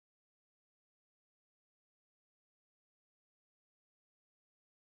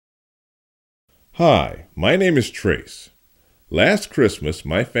Hi, my name is Trace. Last Christmas,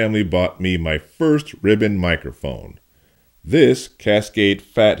 my family bought me my first ribbon microphone, this Cascade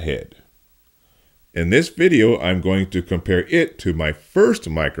Fathead. In this video, I'm going to compare it to my first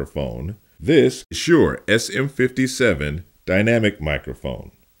microphone, this Shure SM57 dynamic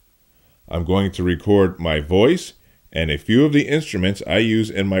microphone. I'm going to record my voice and a few of the instruments I use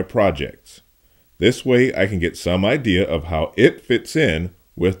in my projects. This way I can get some idea of how it fits in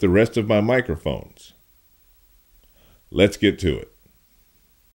with the rest of my microphones. Let's get to it.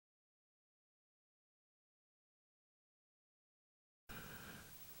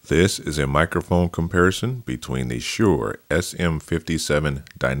 This is a microphone comparison between the Shure SM57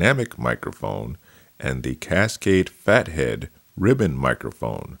 dynamic microphone and the Cascade Fathead ribbon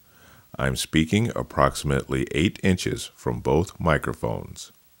microphone. I'm speaking approximately 8 inches from both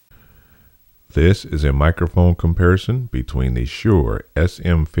microphones. This is a microphone comparison between the Shure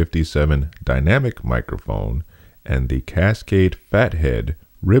SM57 dynamic microphone and the Cascade Fathead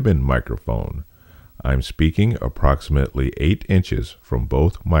ribbon microphone. I'm speaking approximately 8 inches from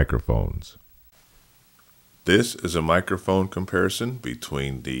both microphones. This is a microphone comparison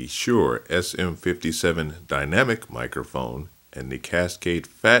between the Shure SM57 dynamic microphone and the Cascade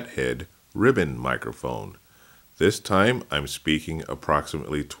Fathead ribbon microphone. This time I'm speaking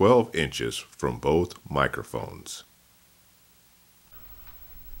approximately 12 inches from both microphones.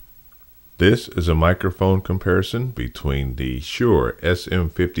 This is a microphone comparison between the Shure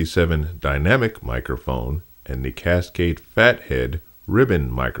SM57 dynamic microphone and the Cascade Fathead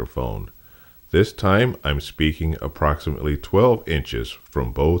ribbon microphone. This time I'm speaking approximately 12 inches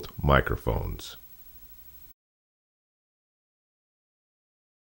from both microphones.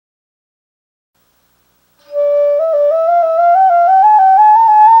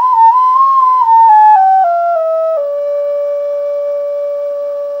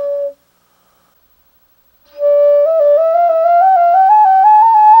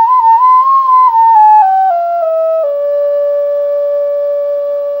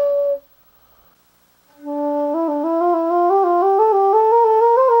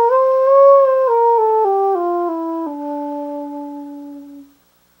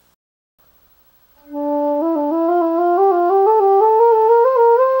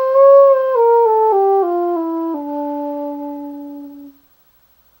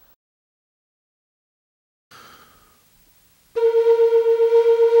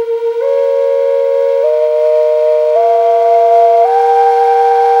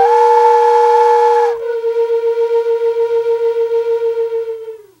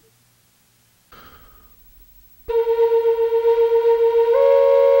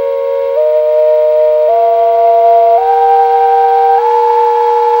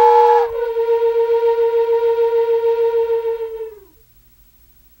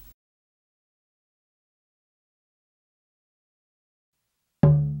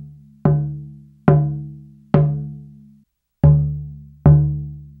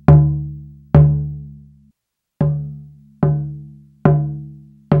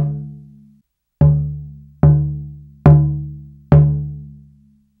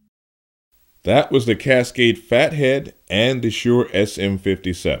 That was the Cascade Fathead and the Shure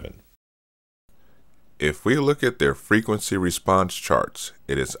SM57. If we look at their frequency response charts,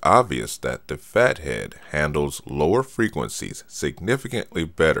 it is obvious that the Fathead handles lower frequencies significantly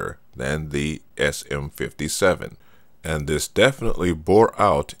better than the SM57, and this definitely bore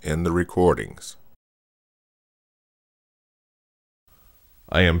out in the recordings.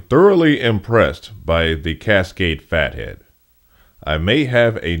 I am thoroughly impressed by the Cascade Fathead. I may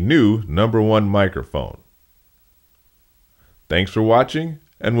have a new #1 microphone. Thanks for watching,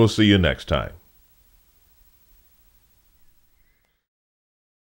 and we'll see you next time.